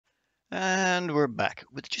And we're back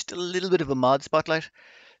with just a little bit of a mod spotlight.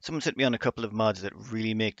 Someone sent me on a couple of mods that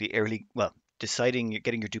really make the early, well, deciding,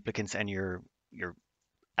 getting your duplicants and your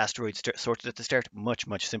asteroids sorted at the start much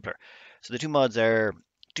simpler. So the two mods are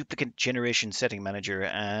Duplicant Generation Setting Manager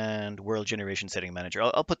and World Generation Setting Manager.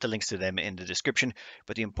 I'll put the links to them in the description,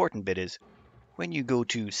 but the important bit is when you go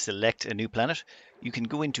to select a new planet, you can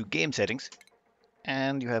go into Game Settings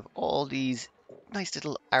and you have all these nice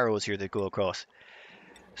little arrows here that go across.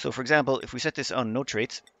 So for example, if we set this on no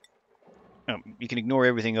traits, you can ignore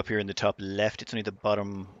everything up here in the top left. It's only the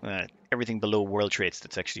bottom, everything below world traits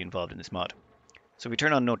that's actually involved in this mod. So if we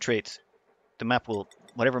turn on no traits, the map will,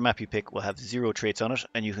 whatever map you pick, will have 0 traits on it,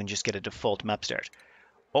 and you can just get a default map start.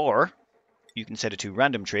 Or you can set it to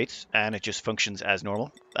random traits, and it just functions as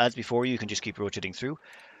normal. As before, you can just keep rotating through.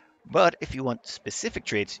 But if you want specific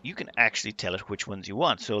traits, you can actually tell it which ones you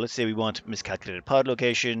want. So let's say we want miscalculated pod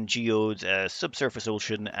location, geodes, a subsurface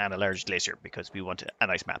ocean, and a large glacier, because we want a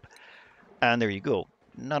nice map. And there you go.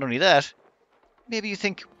 Not only that, maybe you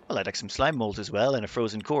think, well, I'd like some slime molds as well, and a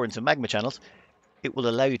frozen core and some magma channels. It will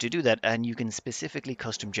allow you to do that, and you can specifically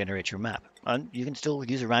custom generate your map. And you can still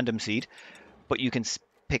use a random seed, but you can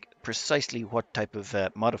pick precisely what type of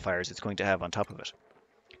modifiers it's going to have on top of it.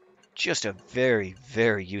 Just a very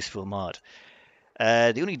useful mod.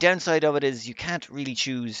 The only downside of it is you can't really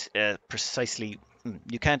choose precisely,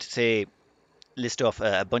 you can't say list off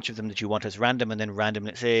a bunch of them that you want as random and then random,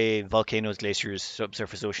 say volcanoes, glaciers,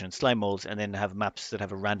 subsurface ocean, and slime molds, and then have maps that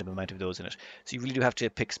have a random amount of those in it. So you really do have to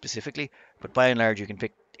pick specifically, but by and large you can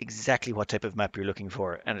pick exactly what type of map you're looking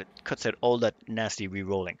for, and it cuts out all that nasty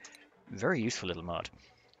re-rolling. Very useful little mod.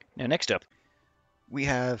 Now next up, we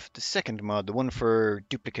have the second mod, the one for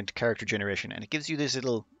duplicant character generation, and it gives you this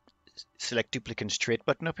little select duplicant trait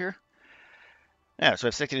button up here. Yeah, so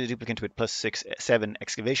I've selected a duplicant with +7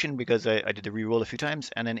 excavation because I did the reroll a few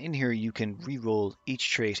times, and then in here you can reroll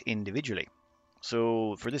each trait individually.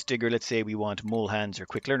 So for this digger, let's say we want mole hands or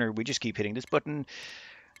quick learner, we just keep hitting this button,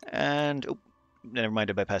 and oh, never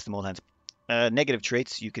mind, I bypassed the mole hands. Negative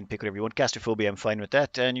traits, you can pick whatever you want. Gastrophobia, I'm fine with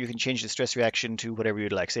that, and you can change the stress reaction to whatever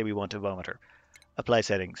you'd like. Say we want a vomiter. Apply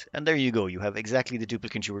settings, and there you go. You have exactly the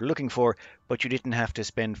duplicant you were looking for, but you didn't have to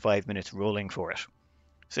spend 5 minutes rolling for it.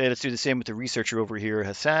 So let's do the same with the researcher over here,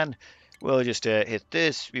 Hassan. We'll just hit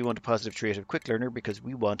this. We want a positive trait of quick learner because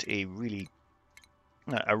we want a really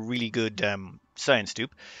good science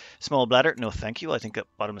dupe. Small bladder, no thank you. I think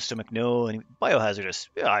bottom of stomach, no. And biohazardous,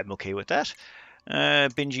 yeah, I'm okay with that.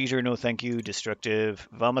 Binge eater, no thank you. Destructive,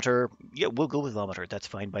 vomiter, yeah, we'll go with vomiter. That's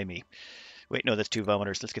fine by me. Wait, no, that's 2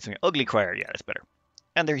 vomiters. Let's get something. Ugly crier, yeah, that's better.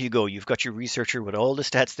 And there you go. You've got your researcher with all the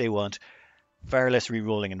stats they want. Far less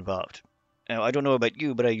re-rolling involved. Now, I don't know about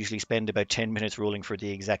you, but I usually spend about 10 minutes rolling for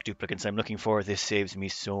the exact duplicants I'm looking for. This saves me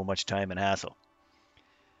so much time and hassle.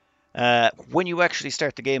 When you actually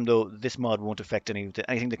start the game, though, this mod won't affect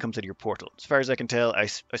anything that comes out of your portal. As far as I can tell, I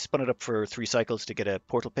spun it up for 3 cycles to get a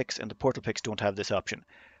portal picks, and the portal picks don't have this option.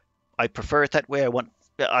 I prefer it that way.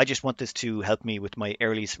 I just want this to help me with my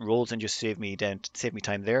early rolls and just save me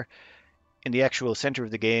time there. In the actual center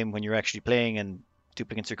of the game, when you're actually playing and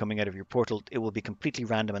duplicants are coming out of your portal, it will be completely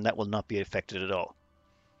random and that will not be affected at all.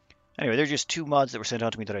 Anyway, they're just 2 mods that were sent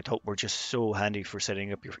on to me that I thought were just so handy for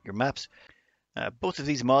setting up your maps. Both of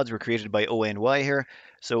these mods were created by ONY here,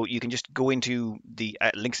 so you can just go into the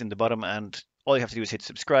links in the bottom and all you have to do is hit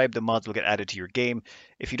subscribe. The mods will get added to your game.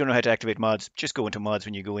 If you don't know how to activate mods, just go into mods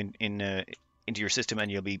when you go into your system and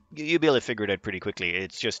you'll be able to figure it out pretty quickly.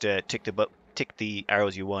 It's just tick the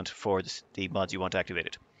arrows you want for the mods you want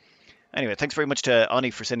activated. Anyway, thanks very much to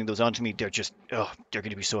Ani for sending those on to me. They're going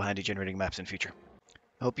to be so handy generating maps in future.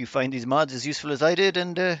 I hope you find these mods as useful as I did,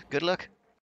 and good luck.